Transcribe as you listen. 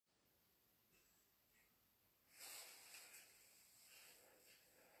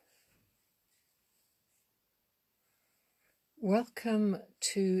Welcome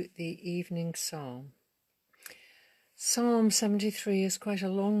to the evening psalm. Psalm 73 is quite a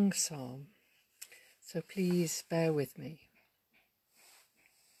long psalm, so please bear with me.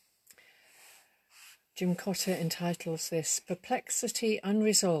 Jim Cotter entitles this Perplexity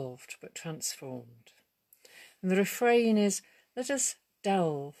Unresolved but Transformed. And the refrain is, let us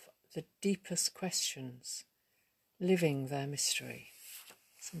delve the deepest questions, living their mystery.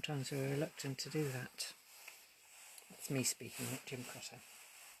 Sometimes we're reluctant to do that. That's me speaking, not Jim Cotter.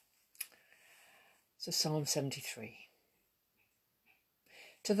 So Psalm 73.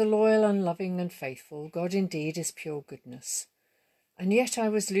 To the loyal and loving and faithful, God indeed is pure goodness. And yet I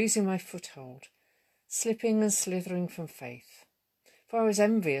was losing my foothold, slipping and slithering from faith. For I was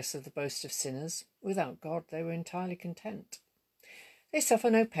envious of the boast of sinners. Without God they were entirely content. They suffer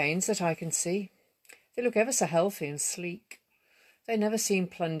no pains that I can see. They look ever so healthy and sleek. They never seem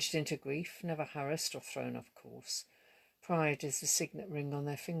plunged into grief, never harassed or thrown off course. Pride is the signet ring on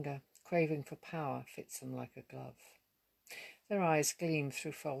their finger. Craving for power fits them like a glove. Their eyes gleam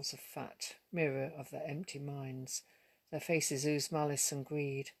through folds of fat, mirror of their empty minds. Their faces ooze malice and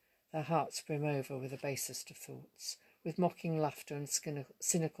greed. Their hearts brim over with the basest of thoughts, with mocking laughter and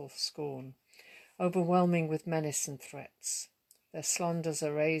cynical scorn, overwhelming with menace and threats. Their slanders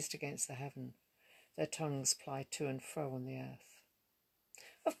are raised against the heaven. Their tongues ply to and fro on the earth.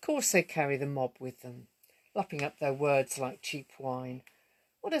 Of course they carry the mob with them, lapping up their words like cheap wine.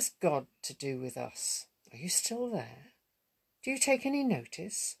 What has God to do with us? Are you still there? Do you take any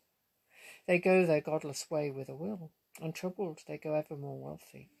notice? They go their godless way with a will. Untroubled, they go ever more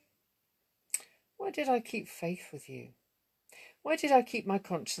wealthy. Why did I keep faith with you? Why did I keep my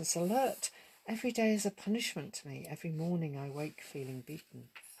conscience alert? Every day is a punishment to me. Every morning I wake feeling beaten.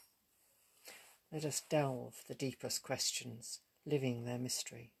 Let us delve the deepest questions, living their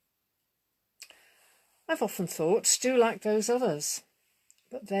mystery. I've often thought, do like those others.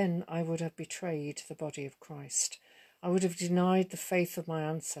 But then I would have betrayed the body of Christ. I would have denied the faith of my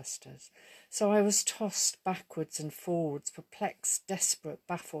ancestors. So I was tossed backwards and forwards, perplexed, desperate,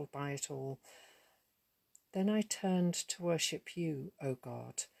 baffled by it all. Then I turned to worship you, O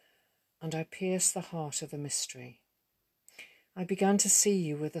God, and I pierced the heart of the mystery. I began to see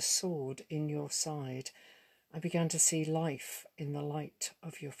you with a sword in your side. I began to see life in the light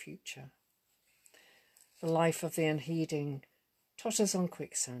of your future. The life of the unheeding totters on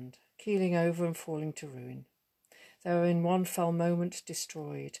quicksand, keeling over and falling to ruin. They are in one fell moment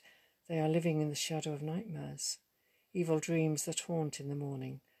destroyed. They are living in the shadow of nightmares, evil dreams that haunt in the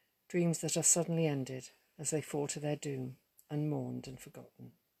morning, dreams that are suddenly ended as they fall to their doom, unmourned and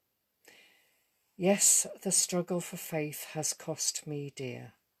forgotten. Yes, the struggle for faith has cost me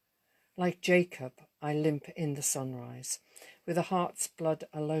dear. Like Jacob, I limp in the sunrise. With a heart's blood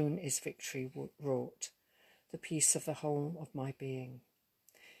alone is victory wrought, the peace of the whole of my being.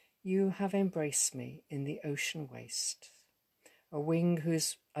 You have embraced me in the ocean waste,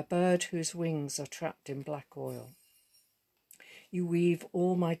 a bird whose wings are trapped in black oil. You weave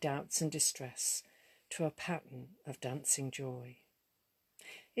all my doubts and distress to a pattern of dancing joy.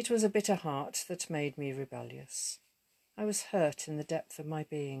 It was a bitter heart that made me rebellious. I was hurt in the depth of my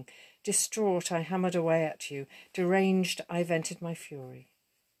being. Distraught, I hammered away at you. Deranged, I vented my fury.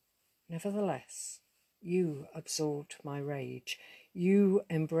 Nevertheless, you absorbed my rage. You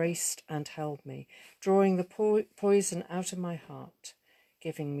embraced and held me, drawing the poison out of my heart,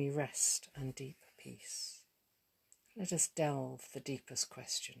 giving me rest and deep peace. Let us delve the deepest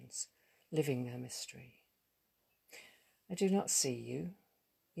questions, living their mystery. I do not see you,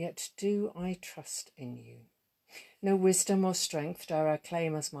 yet do I trust in you. No wisdom or strength dare I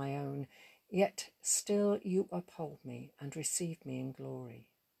claim as my own, yet still you uphold me and receive me in glory.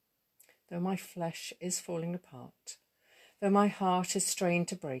 Though my flesh is falling apart, though my heart is strained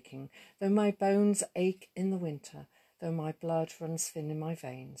to breaking, though my bones ache in the winter, though my blood runs thin in my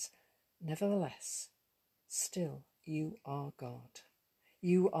veins, nevertheless, still you are God.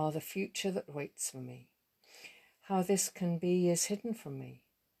 You are the future that waits for me. How this can be is hidden from me.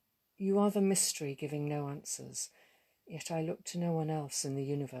 You are the mystery giving no answers, yet I look to no one else in the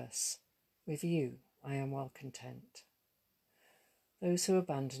universe. With you I am well content. Those who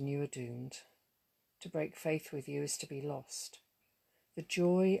abandon you are doomed. To break faith with you is to be lost. The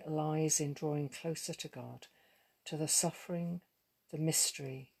joy lies in drawing closer to God, to the suffering, the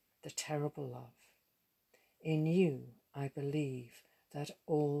mystery, the terrible love. In you I believe that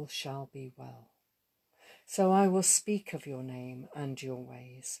all shall be well. So I will speak of your name and your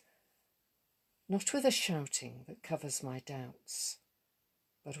ways, not with a shouting that covers my doubts,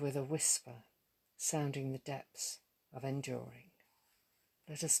 but with a whisper sounding the depths of enduring.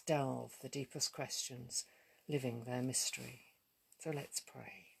 Let us delve the deepest questions, living their mystery. So let's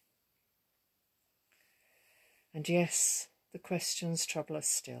pray. And yes, the questions trouble us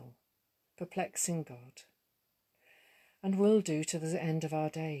still, perplexing God, and will do to the end of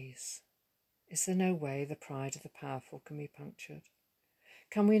our days. Is there no way the pride of the powerful can be punctured?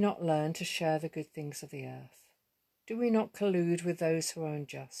 Can we not learn to share the good things of the earth? Do we not collude with those who are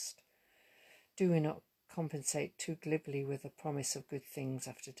unjust? Do we not compensate too glibly with the promise of good things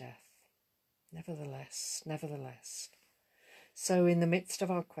after death? Nevertheless, so in the midst of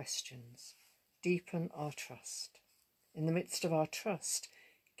our questions, deepen our trust. In the midst of our trust,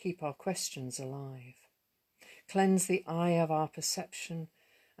 keep our questions alive. Cleanse the eye of our perception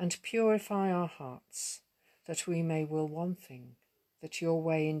and purify our hearts, that we may will one thing, that your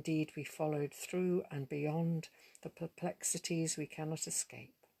way indeed be followed through and beyond the perplexities we cannot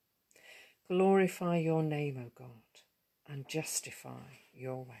escape. Glorify your name, O God, and justify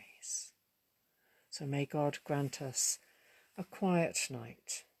your ways. So may God grant us a quiet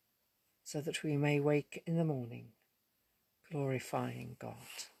night, so that we may wake in the morning, glorifying God.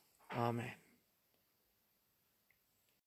 Amen.